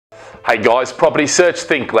Hey guys, Property Search,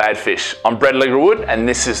 think Gladfish. I'm Alegre-Wood and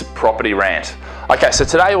this is Property Rant. Okay, so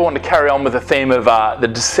today I want to carry on with the theme of the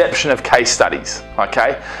deception of case studies,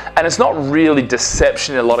 okay? And it's not really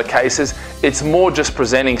deception in a lot of cases, it's more just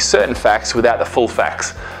presenting certain facts without the full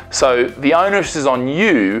facts. So the onus is on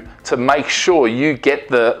you to make sure you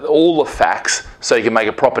get all the facts so you can make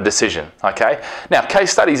a proper decision, okay? Now,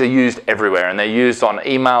 case studies are used everywhere and they're used on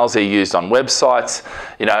emails, they're used on websites,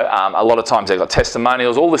 you know, a lot of times they've got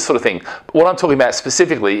testimonials, all this sort of thing. But what I'm talking about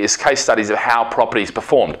specifically is case studies of how properties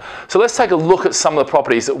performed. So let's take a look at some of the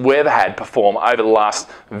properties that we've had perform over the last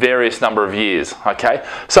various number of years, okay?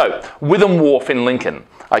 So, Witham Wharf in Lincoln.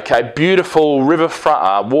 Okay, beautiful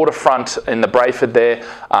riverfront, waterfront in the Brayford there,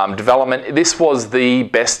 development. This was the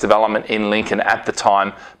best development in Lincoln at the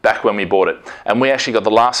time, back when we bought it. And we actually got the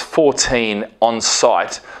last 14 on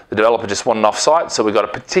site. The developer just wanted off site, so we got a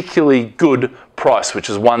particularly good price, which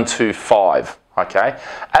was 125, okay?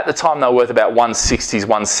 At the time, they were worth about 160s,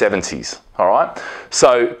 170s, all right?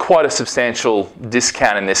 So quite a substantial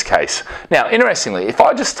discount in this case. Now, interestingly, if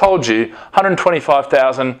I just told you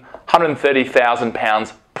 125,000, 130,000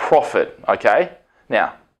 pounds profit, okay?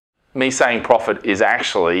 Now, me saying profit is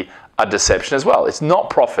actually a deception as well. It's not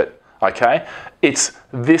profit, okay? It's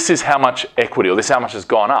this is how much equity, or this is how much has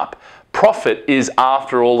gone up. Profit is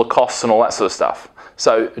after all the costs and all that sort of stuff.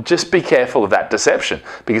 So just be careful of that deception,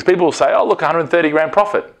 because people will say, oh look, 130 grand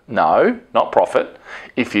profit. No, not profit.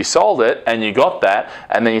 If you sold it and you got that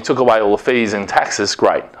and then you took away all the fees and taxes,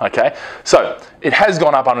 great, okay? So it has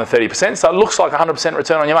gone up 130%, so it looks like 100%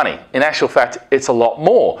 return on your money. In actual fact, it's a lot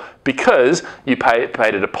more because you paid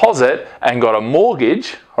a deposit and got a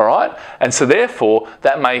mortgage, all right? And so therefore,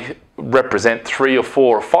 that may represent 3 or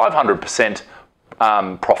 4 or 500%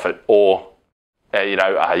 profit, or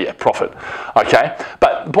profit, okay?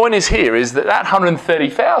 But the point is here is that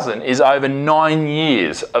 130,000 is over 9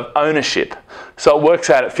 years of ownership. So it works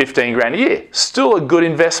out at 15 grand a year. Still a good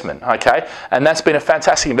investment, okay? And that's been a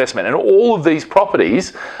fantastic investment. And all of these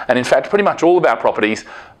properties, and in fact, pretty much all of our properties,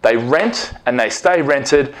 they rent and they stay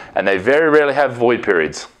rented and they very rarely have void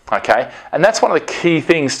periods, okay? And that's one of the key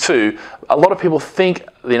things too. A lot of people think,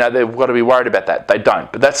 you know, they've got to be worried about that. They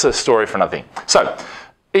don't, but that's a story for another thing. So,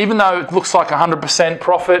 even though it looks like 100%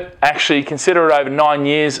 profit, actually consider it over 9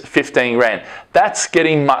 years, 15 grand. That's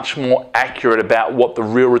getting much more accurate about what the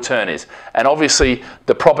real return is. And obviously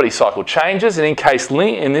the property cycle changes, and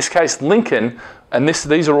in this case Lincoln, and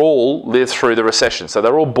these are all lived through the recession. So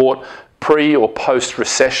they're all bought pre or post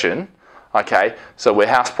recession, okay? So where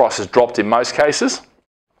house prices dropped in most cases.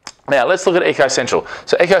 Now let's look at Eco Central.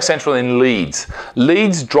 So Eco Central in Leeds.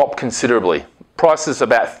 Leeds dropped considerably. Prices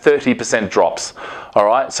about 30% drops, all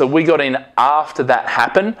right? So we got in after that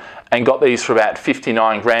happened and got these for about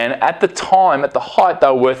 59 grand. At the time, at the height, they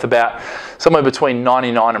were worth about somewhere between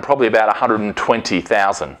 99 and probably about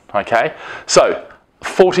 120,000, okay? So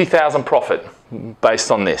 40,000 profit based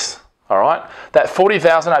on this, all right? That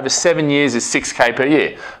 40,000 over 7 years is 6K per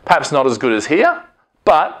year. Perhaps not as good as here,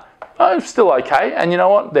 but still okay. And you know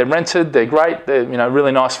what? They're rented, they're great, they're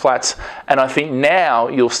really nice flats. And I think now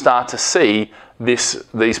you'll start to see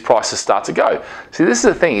these prices start to go. See, this is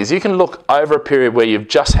the thing, is you can look over a period where you've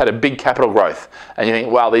just had a big capital growth and you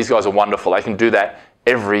think, wow, these guys are wonderful. They can do that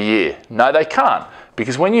every year. No, they can't.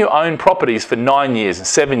 Because when you own properties for 9 years and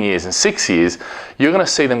 7 years and 6 years, you're going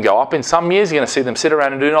to see them go up in some years, you're going to see them sit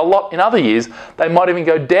around and do a lot in other years. They might even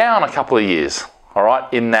go down a couple of years, all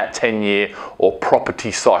right, in that 10-year or property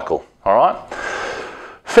cycle. All right,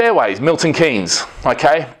 Fairways, Milton Keynes,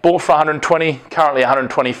 okay, bought for 120, currently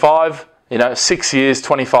 125, 6 years,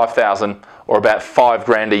 25,000, or about 5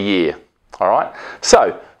 grand a year, all right?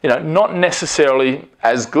 So, not necessarily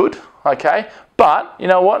as good, okay, but you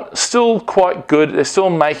know what, still quite good. They're still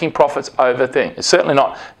making profits over things. It's certainly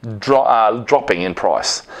not dropping in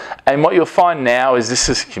price. And what you'll find now is this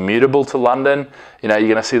is commutable to London. You're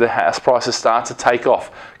going to see the house prices start to take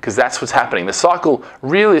off because that's what's happening. The cycle,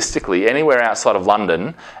 realistically, anywhere outside of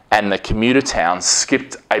London and the commuter towns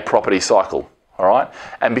skipped a property cycle, all right?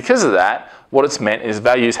 And because of that, what it's meant is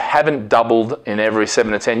values haven't doubled in every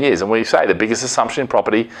 7 to 10 years. And we say the biggest assumption in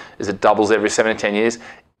property is it doubles every 7 to 10 years.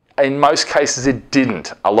 In most cases, it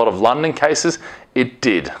didn't. A lot of London cases, it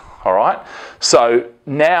did, all right? So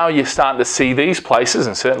now you're starting to see these places,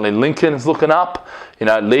 and certainly Lincoln is looking up,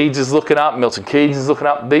 Leeds is looking up, Milton Keynes is looking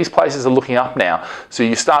up. These places are looking up now. So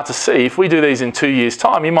you start to see, if we do these in 2 years'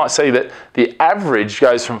 time, you might see that the average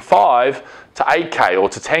goes from 5 to 8K or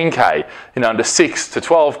to 10K, to 6 to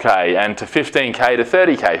 12K and to 15K to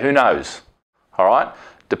 30K, who knows, all right?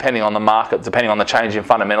 depending on the market, depending on the change in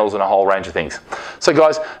fundamentals and a whole range of things. So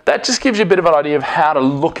guys, that just gives you a bit of an idea of how to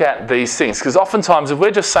look at these things, because oftentimes if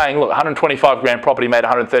we're just saying, look, 125 grand property made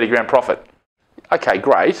 130 grand profit, okay,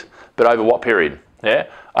 great, but over what period? Yeah,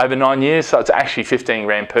 over 9 years, so it's actually 15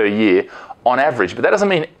 grand per year on average, but that doesn't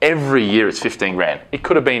mean every year it's 15 grand. It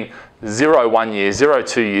could have been 0 1 year, 0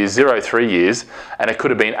 2 years, 0 3 years, and it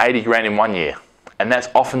could have been 80 grand in 1 year. And that's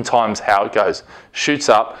oftentimes how it goes. Shoots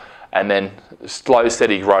up, and then slow,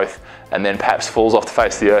 steady growth, and then perhaps falls off the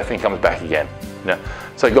face of the earth and comes back again. Yeah.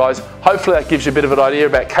 So guys, hopefully that gives you a bit of an idea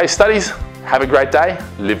about case studies. Have a great day,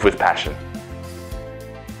 live with passion.